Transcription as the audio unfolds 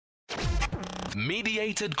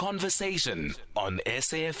Mediated Conversation on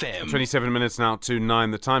SAFM. 27 minutes now to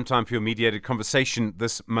 9, the time for your Mediated Conversation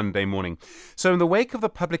this Monday morning. So in the wake of the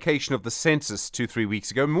publication of the Census 2-3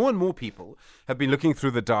 weeks ago, more and more people have been looking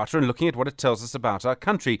through the data and looking at what it tells us about our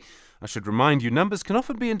country. I should remind you, numbers can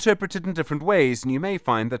often be interpreted in different ways, and you may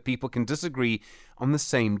find that people can disagree on the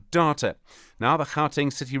same data. Now, the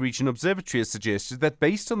Gauteng City-Region Observatory has suggested that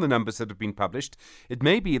based on the numbers that have been published, it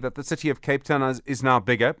may be that the city of Cape Town is now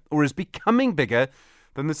bigger, or is becoming bigger,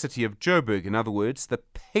 than the city of Joburg. In other words, the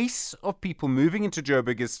pace of people moving into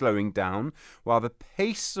Joburg is slowing down, while the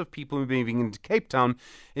pace of people moving into Cape Town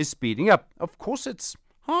is speeding up. Of course, it's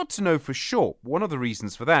hard to know for sure. One of the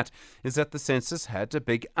reasons for that is that the census had a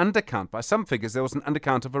big undercount. By some figures, there was an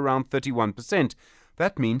undercount of around 31%.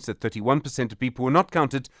 That means that 31% of people were not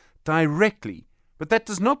counted directly. But that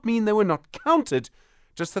does not mean they were not counted,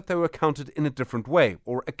 just that they were counted in a different way,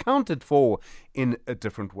 or accounted for in a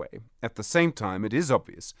different way. At the same time, it is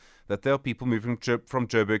obvious that there are people moving from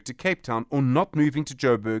Joburg to Cape Town, or not moving to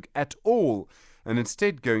Joburg at all, and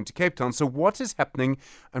instead going to Cape Town. So what is happening,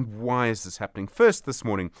 and why is this happening? First this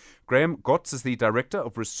morning, Graeme Gotz is the Director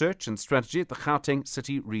of Research and Strategy at the Gauteng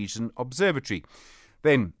City-Region Observatory.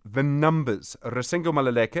 Then, the numbers. Risenga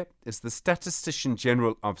Maluleke is the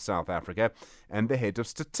Statistician-General of South Africa and the Head of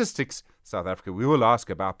Statistics South Africa. We will ask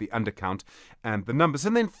about the undercount and the numbers.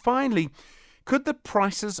 And then finally, could the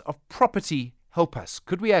prices of property help us?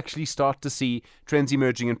 Could we actually start to see trends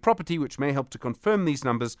emerging in property which may help to confirm these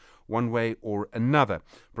numbers one way or another?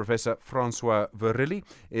 Professor Francois Viruly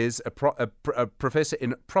is a professor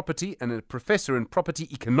in property and a professor in property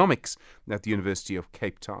economics at the University of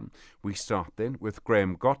Cape Town. We start then with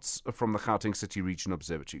Graeme Gotz from the Gauteng City-Region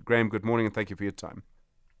Observatory. Graeme, good morning and thank you for your time.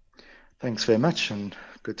 Thanks very much, and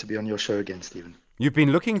good to be on your show again, Stephen. You've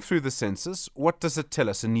been looking through the census. What does it tell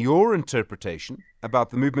us in your interpretation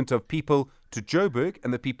about the movement of people to Joburg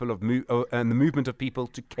and the movement of people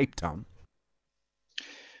to Cape Town?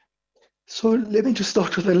 So let me just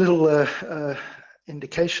start with a little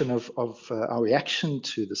indication of our reaction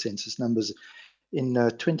to the census numbers. In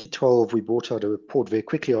 2012, we brought out a report very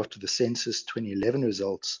quickly after the census 2011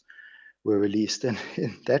 results were released. And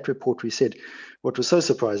in that report, we said what was so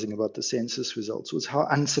surprising about the census results was how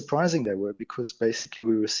unsurprising they were, because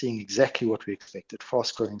basically we were seeing exactly what we expected: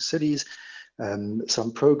 fast-growing cities,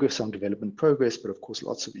 some progress, some development progress, but of course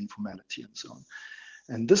lots of informality and so on.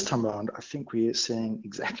 And this time around, I think we are seeing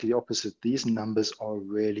exactly the opposite. These numbers are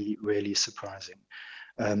really, really surprising.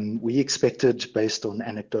 We expected, based on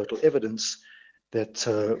anecdotal evidence, that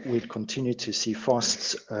we'd continue to see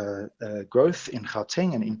fast growth in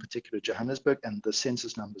Gauteng and in particular Johannesburg, and the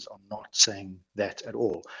census numbers are not saying that at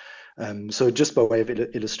all. So just by way of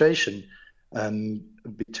illustration,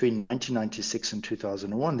 between 1996 and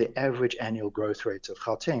 2001, the average annual growth rate of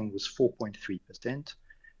Gauteng was 4.3%.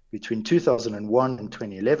 Between 2001 and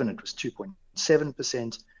 2011, it was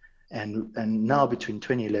 2.7%. And now between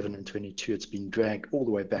 2011 and 22, it's been dragged all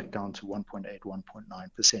the way back down to 1.8,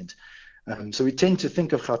 1.9%. So we tend to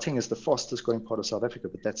think of Gauteng as the fastest growing part of South Africa,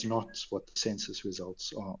 but that's not what the census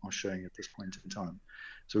results are showing at this point in time.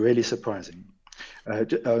 So really surprising.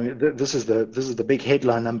 This is the big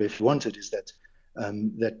headline number, if you want it, is that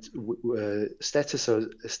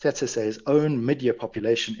Statis's own mid-year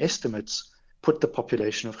population estimates put the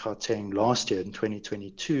population of Gauteng last year in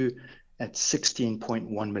 2022 at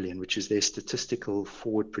 16.1 million, which is their statistical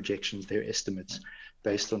forward projections, their estimates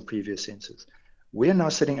based on previous census. We're now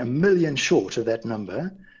sitting 1 million short of that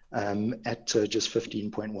number at just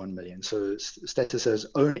 15.1 million. So Status's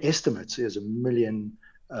own estimates is 1 million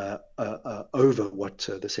over what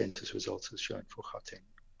the census results has shown for Gauteng.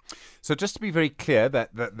 So just to be very clear,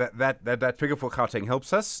 that figure for Gauteng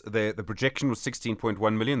helps us. The projection was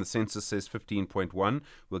 16.1 million. The census says 15.1.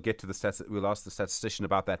 We'll get to the stats. We'll ask the statistician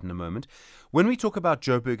about that in a moment. When we talk about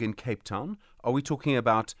Joburg and Cape Town, are we talking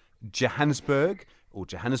about Johannesburg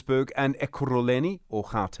and Ekurhuleni or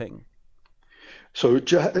Gauteng? So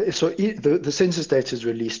the census data is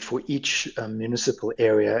released for each municipal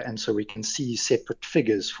area, and so we can see separate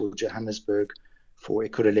figures for Johannesburg, for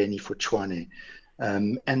Ekurhuleni, for Tshwane.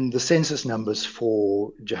 And the census numbers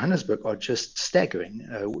for Johannesburg are just staggering.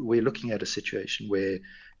 We're looking at a situation where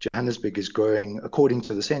Johannesburg is growing, according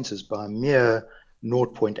to the census, by a mere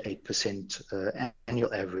 0.8%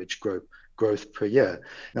 annual average growth per year.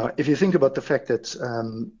 Now, if you think about the fact that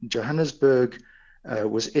Johannesburg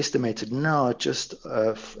was estimated now at just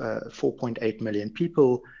 4.8 million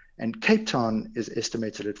people, and Cape Town is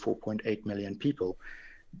estimated at 4.8 million people.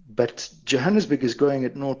 But Johannesburg is growing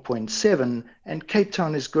at 0.7 and Cape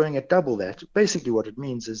Town is growing at double that. Basically what it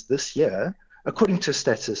means is this year, according to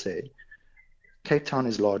Statistician, Cape Town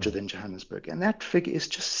is larger than Johannesburg, and that figure is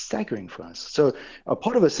just staggering for us. So a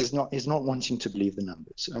part of us is not wanting to believe the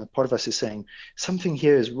numbers. Part of us is saying something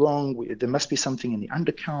here is wrong. There must be something in the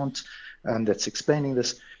undercount that's explaining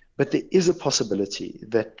this. But there is a possibility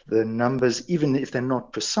that the numbers, even if they're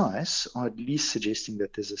not precise, are at least suggesting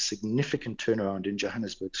that there's a significant turnaround in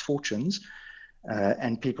Johannesburg's fortunes,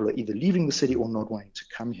 and people are either leaving the city or not wanting to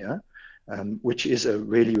come here, which is a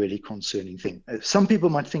really, really concerning thing. Some people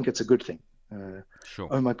might think it's a good thing. Sure.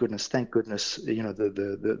 Oh my goodness, thank goodness,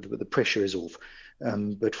 the pressure is off.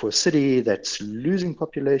 But for a city that's losing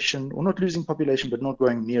population, or not losing population, but not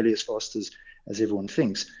growing nearly as fast as everyone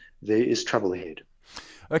thinks, there is trouble ahead.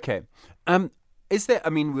 Okay. Is there,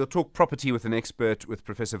 we'll talk property with an expert, with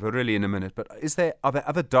Professor Viruly in a minute, but are there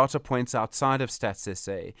other data points outside of Stats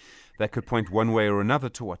SA that could point one way or another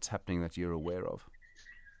to what's happening that you're aware of?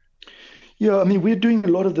 Yeah, we're doing a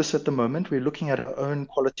lot of this at the moment. We're looking at our own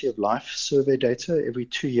quality of life survey data. Every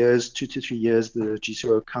 2 to 3 years, the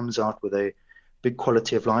GCO comes out with a big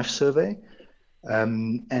quality of life survey.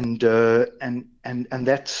 And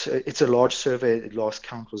that's it's a large survey. The last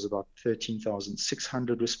count was about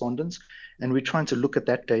 13,600 respondents, and we're trying to look at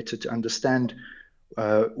that data to understand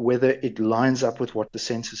whether it lines up with what the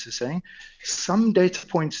census is saying. Some data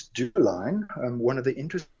points do align. One of the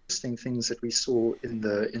interesting things that we saw in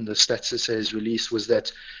the Statistician release was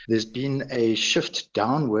that there's been a shift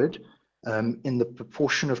downward in the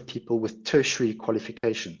proportion of people with tertiary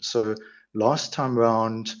qualifications. So last time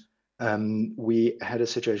around, we had a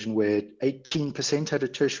situation where 18% had a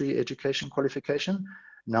tertiary education qualification.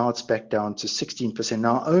 Now it's back down to 16%.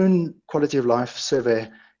 Now, our own quality of life survey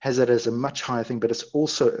has that as a much higher thing, but it's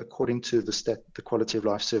also, according to the quality of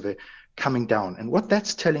life survey, coming down. And what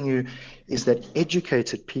that's telling you is that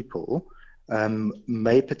educated people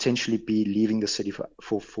may potentially be leaving the city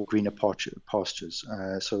for greener pastures.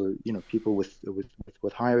 So, people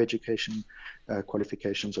with higher education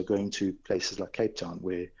qualifications are going to places like Cape Town,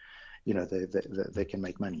 where they can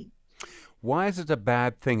make money. Why is it a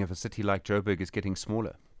bad thing if a city like Joburg is getting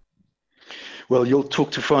smaller? Well, you'll talk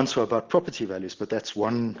to Francois about property values, but that's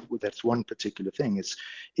one particular thing. Is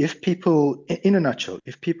if people, in a nutshell,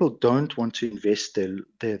 if people don't want to invest their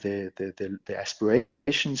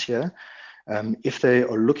aspirations here, if they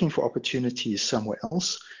are looking for opportunities somewhere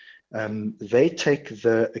else, they take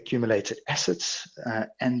the accumulated assets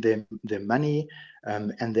and their money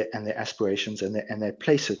and their aspirations and they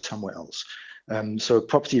place it somewhere else. So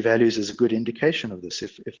property values is a good indication of this.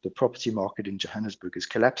 If the property market in Johannesburg is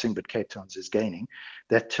collapsing but Cape Town's is gaining,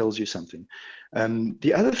 that tells you something.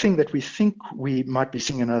 The other thing that we think we might be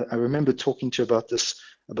seeing, and I remember talking to you about this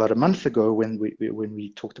about a month ago when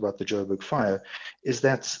we talked about the Joburg fire, is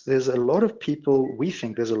that there's a lot of people who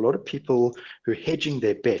are hedging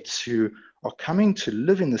their bets, who are coming to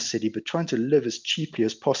live in the city but trying to live as cheaply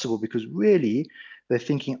as possible, because really they're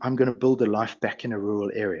thinking, I'm going to build a life back in a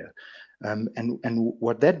rural area. And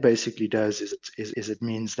what that basically does is it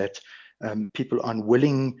means that people are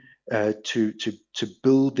unwilling to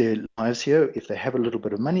build their lives here. If they have a little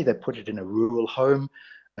bit of money, they put it in a rural home,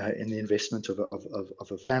 in the investment of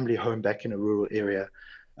a family home back in a rural area,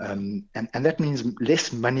 and that means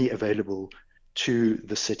less money available to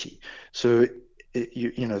the city. So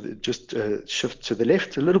just shift to the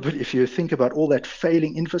left a little bit. If you think about all that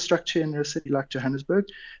failing infrastructure in a city like Johannesburg,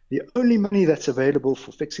 the only money that's available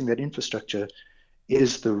for fixing that infrastructure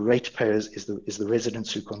is the ratepayers, is the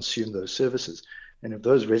residents who consume those services. And if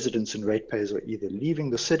those residents and ratepayers are either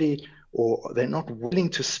leaving the city or they're not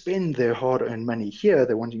willing to spend their hard-earned money here,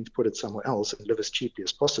 they're wanting to put it somewhere else and live as cheaply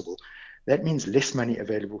as possible, that means less money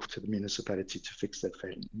available to the municipality to fix that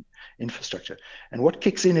failing infrastructure. And what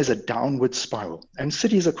kicks in is a downward spiral. And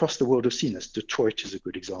cities across the world have seen this. Detroit is a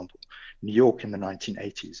good example. New York in the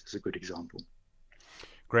 1980s is a good example.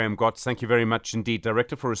 Graeme Gotz, thank you very much indeed.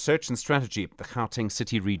 Director for Research and Strategy at the Gauteng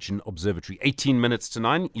City-Region Observatory. 18 minutes to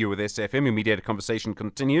 9. You're with SAFM. Your Mediated Conversation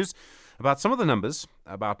continues about some of the numbers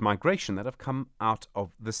about migration that have come out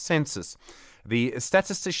of the census. The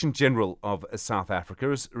Statistician-General of South Africa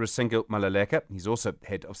is Risenga Maluleke. He's also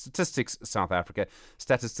head of Statistics South Africa.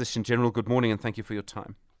 Statistician-General, good morning and thank you for your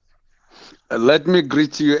time. Let me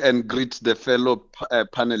greet you and greet the fellow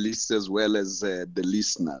panelists as well as the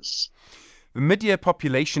listeners. The mid-year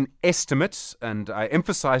population estimate, and I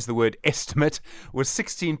emphasize the word estimate, was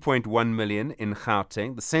 16.1 million in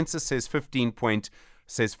Gauteng. The census says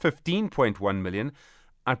 15.1 million.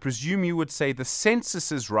 I presume you would say the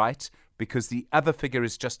census is right because the other figure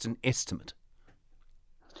is just an estimate.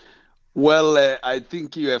 Well, I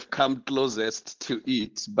think you have come closest to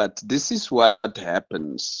it, but this is what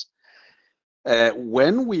happens.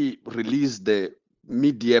 When we release the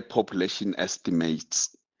mid-year population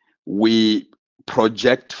estimates, we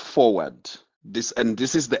project forward this, and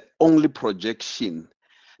this is the only projection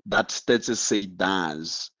that Statistician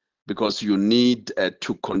does, because you need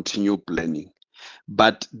to continue planning.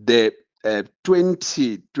 But the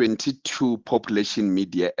 2022 population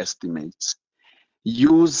mid-year estimates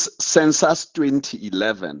use Census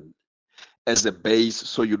 2011 as a base.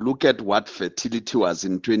 So you look at what fertility was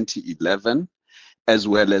in 2011, as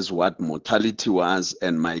well as what mortality was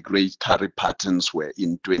and migratory patterns were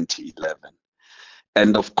in 2011.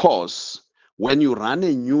 And of course, when you run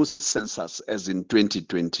a new census, as in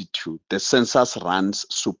 2022, the census runs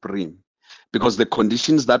supreme, because the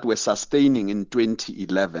conditions that were sustaining in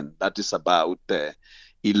 2011, that is about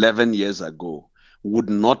 11 years ago,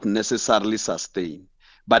 would not necessarily sustain.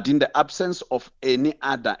 But in the absence of any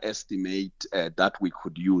other estimate that we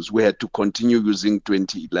could use, we had to continue using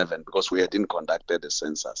 2011 because we hadn't conducted a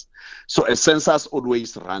census. So a census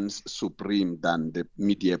always runs supreme than the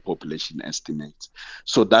mid-year population estimates.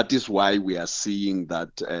 So that is why we are seeing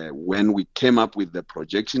that when we came up with the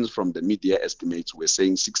projections from the mid-year estimates, we're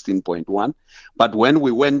saying 16.1. But when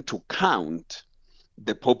we went to count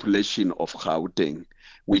the population of Gauteng,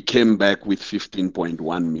 we came back with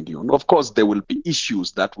 15.1 million. Of course, there will be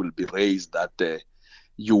issues that will be raised that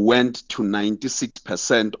you went to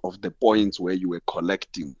 96% of the points where you were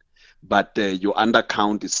collecting, but your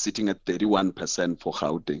undercount is sitting at 31% for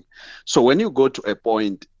Gauteng. So when you go to a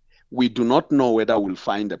point, we do not know whether we'll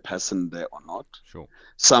find a person there or not. Sure.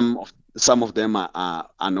 Some of them are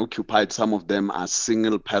unoccupied, some of them are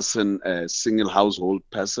single person, single household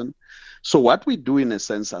person. So what we do in a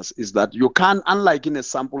census is that you can't, unlike in a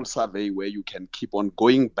sample survey where you can keep on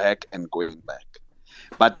going back and going back.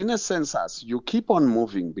 But in a census, you keep on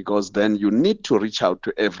moving, because then you need to reach out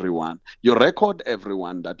to everyone. You record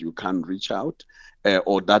everyone that you can reach out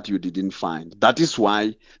or that you didn't find. That is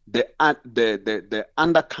why the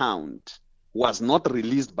undercount was not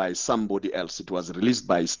released by somebody else. It was released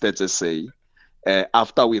by Statistician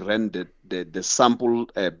after we ran the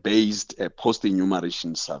sample-based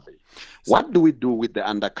post-enumeration survey. What do we do with the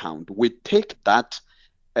undercount? We take that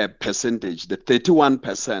percentage, the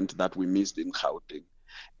 31% that we missed in Gauteng,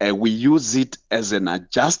 we use it as an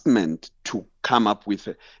adjustment to come up with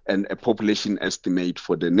a population estimate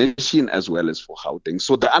for the nation as well as for Gauteng.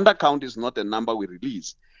 So the undercount is not a number we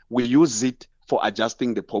release. We use it for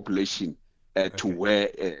adjusting the population to where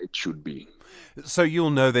it should be. So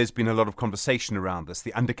you'll know there's been a lot of conversation around this,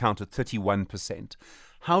 the undercount at 31%.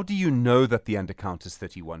 How do you know that the undercount is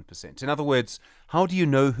 31%? In other words, how do you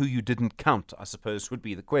know who you didn't count, I suppose, would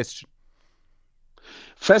be the question.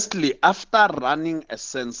 Firstly, after running a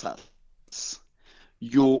census,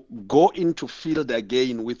 you go into field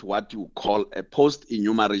again with what you call a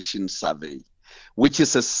post-enumeration survey, which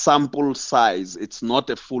is a sample size. It's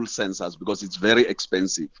not a full census because it's very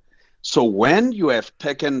expensive. So when you have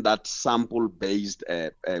taken that sample-based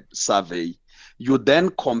survey, you then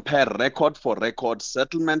compare record for record,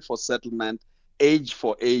 settlement for settlement, age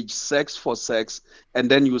for age, sex for sex, and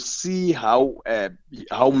then you see how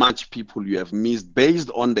much people you have missed based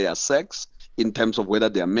on their sex, in terms of whether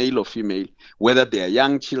they are male or female, whether they are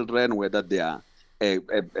young children, whether they are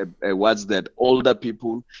older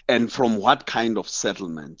people, and from what kind of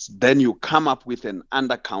settlements. Then you come up with an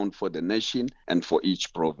undercount for the nation and for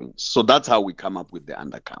each province. So that's how we come up with the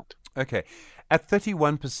undercount. Okay. At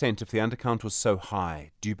 31%, if the undercount was so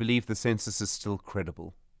high, do you believe the census is still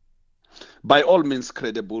credible? By all means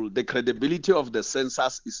credible. The credibility of the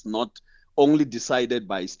census is not only decided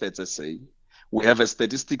by Statistician. We have a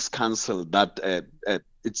statistics council that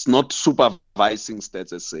it's not supervising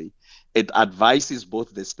Statistician. It advises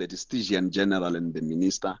both the Statistician-General and the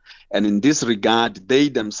minister. And in this regard, they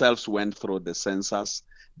themselves went through the census.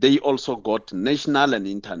 They also got national and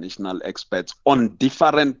international experts on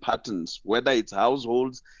different patterns, whether it's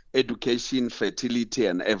households, education, fertility,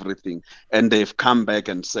 and everything. And they've come back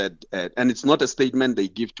and said, and it's not a statement they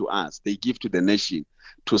give to us, they give to the nation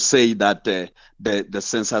to say that the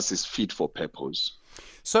census is fit for purpose.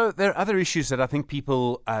 So there are other issues that I think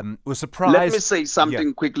people were surprised. Let me say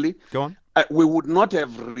something quickly. Go on. We would not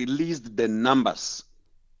have released the numbers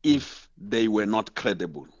if they were not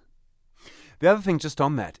credible. The other thing just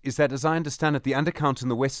on that is that, as I understand it, the undercount in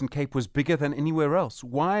the Western Cape was bigger than anywhere else.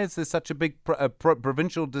 Why is there such a big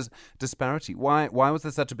provincial disparity? Why was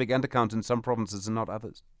there such a big undercount in some provinces and not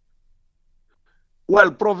others?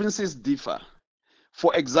 Well, provinces differ.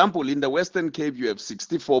 For example, in the Western Cape, you have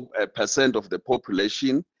 64% of the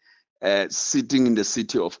population sitting in the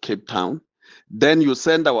city of Cape Town. Then you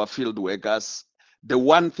send our field workers. the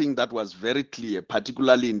one thing that was very clear,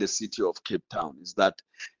 particularly in the city of Cape Town, is that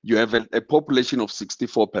you have a population of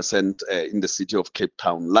 64% in the city of Cape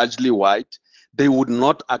Town, largely white. They would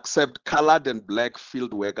not accept colored and black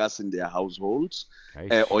field workers in their households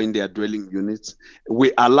or in their dwelling units.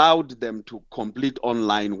 We allowed them to complete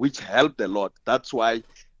online, which helped a lot. That's why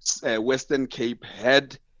Western Cape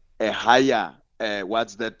had a higher,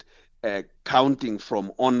 counting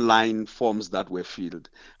from online forms that were filled.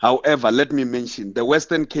 However, let me mention, the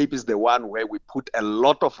Western Cape is the one where we put a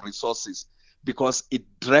lot of resources because it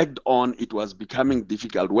dragged on. It was becoming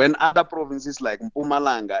difficult. When other provinces like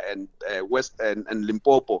Mpumalanga and West and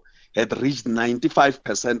Limpopo had reached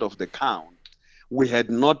 95% of the count, we had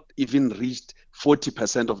not even reached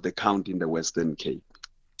 40% of the count in the Western Cape.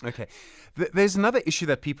 Okay. There's another issue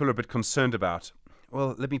that people are a bit concerned about.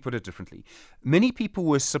 Well, let me put it differently. Many people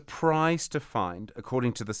were surprised to find,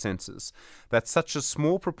 according to the census, that such a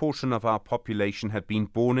small proportion of our population had been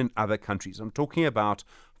born in other countries. I'm talking about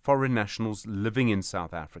foreign nationals living in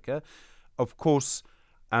South Africa. Of course,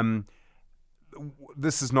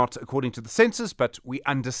 this is not according to the census, but we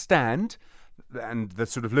understand, and the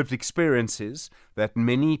sort of lived experience is, that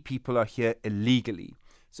many people are here illegally.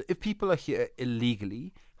 So if people are here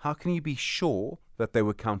illegally, how can you be sure that they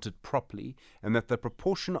were counted properly and that the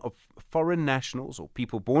proportion of foreign nationals or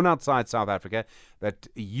people born outside South Africa that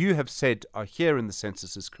you have said are here in the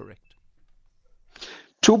census is correct?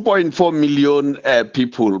 2.4 million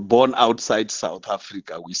people born outside South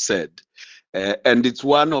Africa, we said. And it's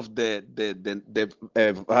one of the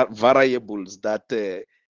variables that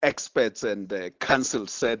experts and the council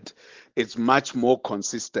said it's much more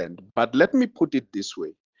consistent. But let me put it this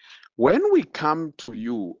way. When we come to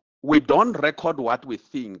you, we don't record what we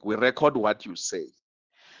think, we record what you say.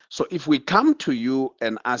 So if we come to you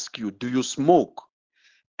and ask you, do you smoke?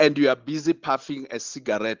 And you are busy puffing a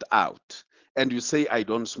cigarette out, and you say, I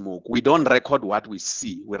don't smoke, we don't record what we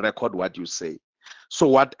see, we record what you say. So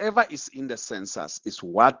whatever is in the census is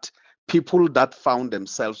what people that found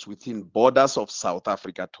themselves within borders of South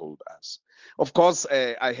Africa told us. Of course,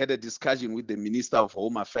 I had a discussion with the Minister of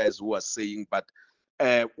Home Affairs who was saying, but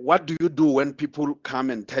what do you do when people come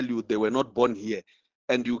and tell you they were not born here,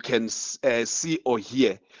 and you can see or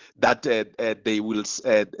hear that they will,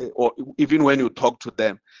 or even when you talk to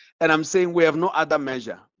them? And I'm saying we have no other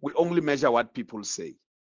measure. We only measure what people say.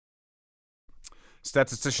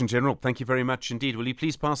 Statistician-General, thank you very much indeed. Will you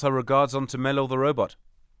please pass our regards on to Mello the robot?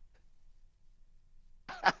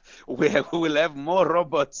 We will have more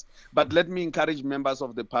robots, but let me encourage members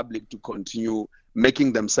of the public to continue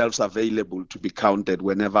making themselves available to be counted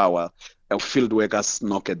whenever our field workers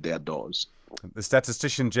knock at their doors. The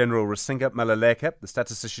Statistician-General Risenga Maluleke, the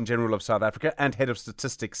Statistician-General of South Africa and Head of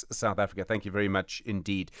Statistics South Africa. Thank you very much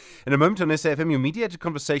indeed. In a moment on SAFM, your mediated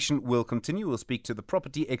conversation will continue. We'll speak to the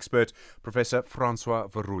property expert, Professor Francois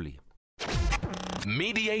Viruly.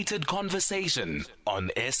 Mediated Conversation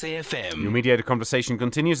on SAFM. Your mediated conversation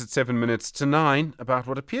continues at 9:07 about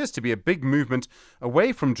what appears to be a big movement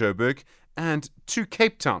away from Joburg and to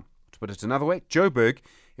Cape Town. To put it another way, Joburg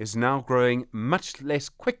is now growing much less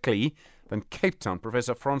quickly than Cape Town.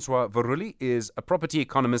 Professor Francois Viruly is a property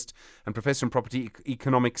economist and professor in property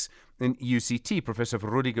economics in UCT. Professor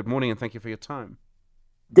Viruly, good morning and thank you for your time.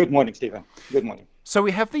 Good morning, Stephen. Good morning. So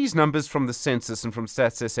we have these numbers from the census and from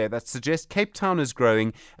Stats SA that suggest Cape Town is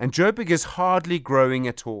growing and Joburg is hardly growing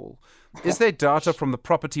at all. Is there data from the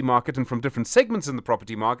property market and from different segments in the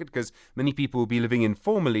property market, because many people will be living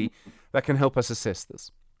informally, that can help us assess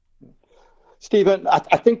this? Stephen, I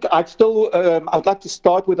think I'd like to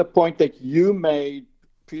start with a point that you made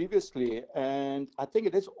previously, and I think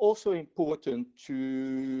it is also important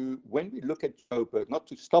to, when we look at Joburg, not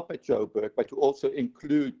to stop at Joburg, but to also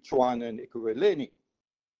include Tshwane and Ekurhuleni.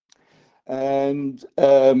 And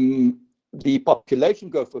the population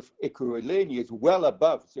growth of Ekurhuleni is well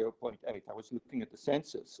above 0.8. I was looking at the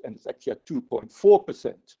census, and it's actually at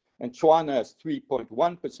 2.4%. And Tshwane is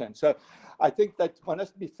 3.1%. So I think that one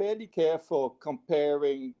has to be fairly careful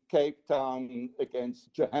comparing Cape Town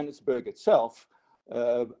against Johannesburg itself,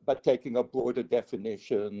 but taking a broader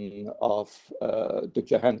definition of the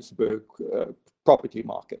Johannesburg property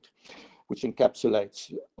market, which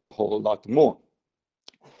encapsulates a whole lot more.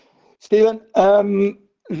 Stephen,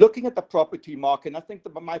 looking at the property market, I think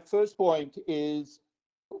my first point is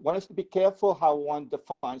one has to be careful how one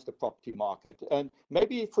defines the property market. And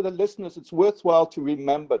maybe for the listeners, it's worthwhile to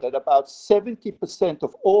remember that about 70%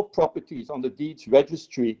 of all properties on the deeds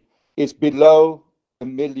registry is below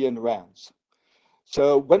R1 million.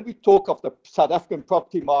 So when we talk of the South African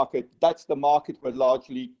property market, that's the market we're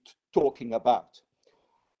largely talking about.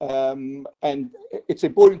 And it's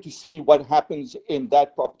important to see what happens in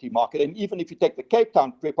that property market. And even if you take the Cape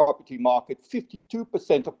Town property market,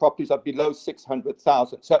 52% of properties are below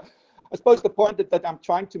 600,000. So I suppose the point that I'm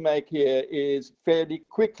trying to make here is fairly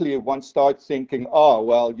quickly one starts thinking, oh,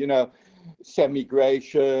 well, you know,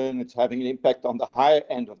 semigration, it's having an impact on the higher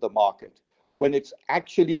end of the market, when it's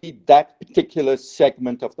actually that particular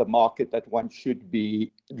segment of the market that one should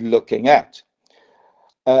be looking at.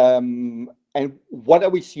 And what are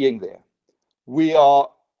we seeing there? We are,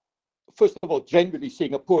 first of all, generally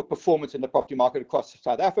seeing a poor performance in the property market across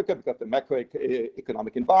South Africa because of the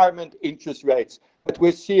macroeconomic environment, interest rates, but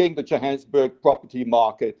we're seeing the Johannesburg property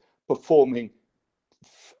market performing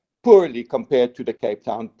poorly compared to the Cape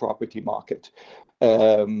Town property market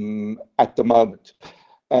at the moment.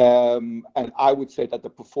 And I would say that the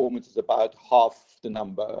performance is about half the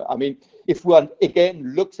number. I mean, if one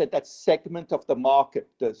again looks at that segment of the market,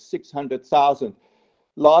 the 600,000,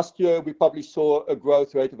 last year we probably saw a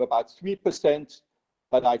growth rate of about 3%,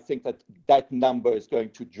 but I think that that number is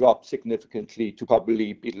going to drop significantly to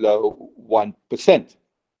probably below 1%.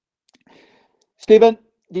 Stephen,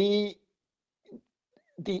 the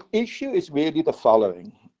issue is really the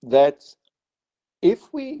following, that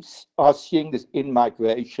if we are seeing this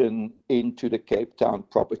in-migration into the Cape Town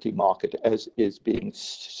property market, as is being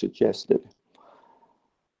suggested,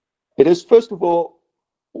 it is, first of all,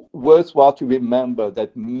 worthwhile to remember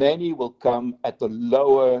that many will come at the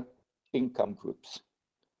lower income groups.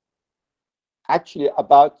 Actually,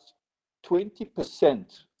 about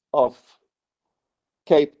 20% of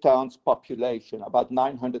Cape Town's population, about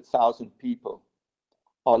 900,000 people,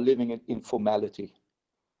 are living in informality.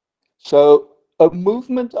 So a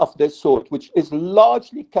movement of this sort, which is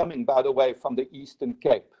largely coming, by the way, from the Eastern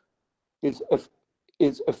Cape, is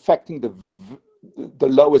affecting the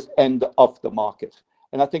lowest end of the market.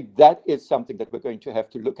 And I think that is something that we're going to have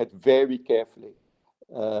to look at very carefully,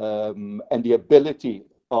 and the ability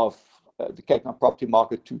of the Cape Town property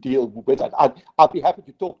market to deal with that. I'd be happy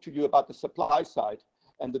to talk to you about the supply side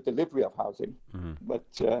and the delivery of housing, but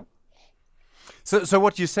So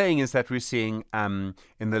what you're saying is that we're seeing in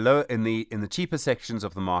the cheaper sections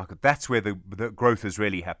of the market, that's where the growth is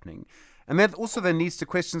really happening. And that also then leads to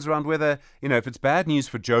questions around whether, you know, if it's bad news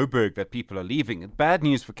for Joburg that people are leaving, it's bad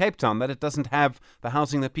news for Cape Town that it doesn't have the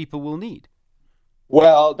housing that people will need.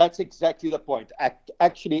 Well, that's exactly the point.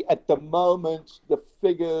 Actually, at the moment, the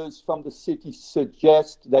figures from the city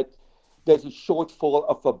suggest that there's a shortfall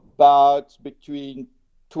of about between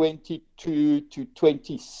 22 to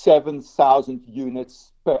 27,000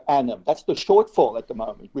 units per annum. That's the shortfall at the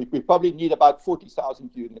moment. We probably need about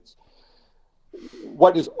 40,000 units.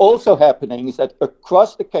 What is also happening is that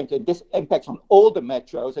across the country, and this impacts on all the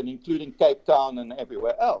metros and including Cape Town and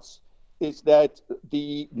everywhere else, is that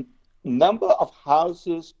the number of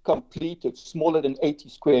houses completed smaller than 80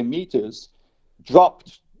 square meters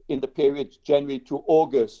dropped in the period January to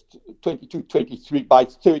August 22-23 by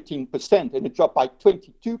 13%, and it dropped by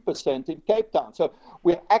 22% in Cape Town. So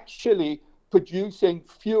we're actually producing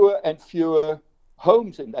fewer and fewer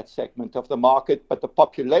homes in that segment of the market, but the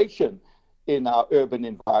population in our urban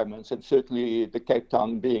environments, and certainly the Cape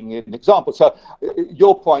Town being an example. So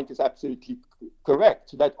your point is absolutely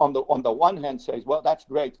correct, that on the one hand says, well, that's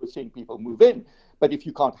great, we're seeing people move in, but if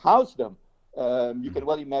you can't house them, you can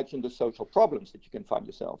well imagine the social problems that you can find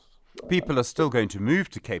yourself. People are still going to move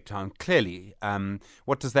to Cape Town, clearly.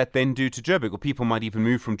 What does that then do to Joburg? Or people might even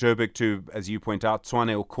move from Joburg to, as you point out,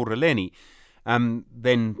 Tshwane or Koroleni.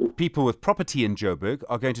 Then people with property in Joburg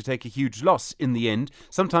are going to take a huge loss in the end,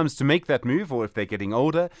 sometimes to make that move, or if they're getting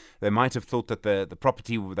older, they might have thought that the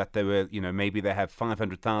property that they were, you know, maybe they have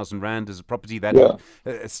 500,000 Rand as a property that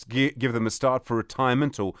would give them a start for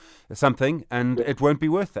retirement or something, and it won't be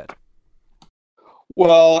worth that.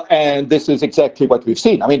 Well, and this is exactly what we've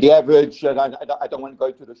seen. I mean, the average, and I don't want to go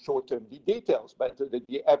into the short-term details, but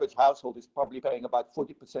the average household is probably paying about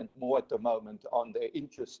 40% more at the moment on their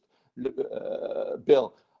interest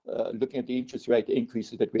bill, looking at the interest rate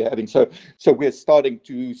increases that we're having. So we're starting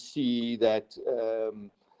to see that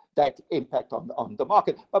that impact on the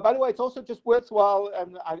market. But by the way, it's also just worthwhile,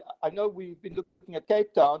 and I know we've been looking at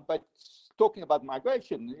Cape Town, but talking about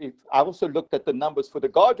migration, I also looked at the numbers for the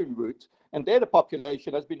Garden route, and there the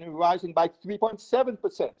population has been rising by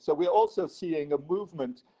 3.7%. So we're also seeing a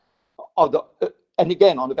movement of and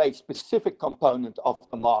again, on a very specific component of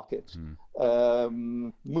the market,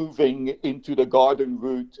 moving into the Garden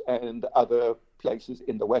route and other places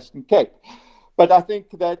in the Western Cape. But I think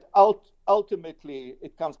that ultimately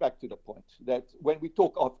it comes back to the point that when we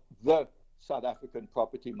talk of the South African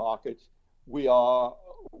property market, we are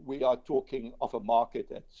talking of a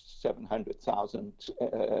market at 700,000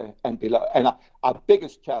 and below. And our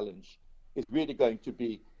biggest challenge is really going to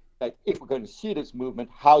be that if we're going to see this movement,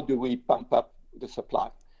 how do we pump up the supply?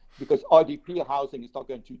 Because RDP housing is not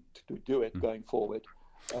going to do it going forward.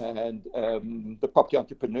 And the property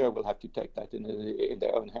entrepreneur will have to take that in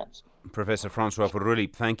their own hands. Professor Francois Viruly,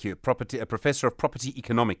 thank you. A Professor of Property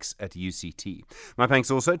Economics at UCT. My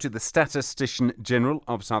thanks also to the Statistician-General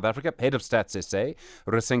of South Africa, Head of Stats SA,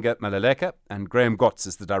 Risenga Maluleke, and Graeme Gotz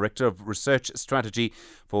is the Director of Research Strategy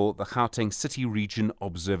for the Gauteng City-Region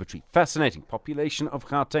Observatory. Fascinating. Population of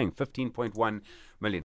Gauteng, 15.1 million.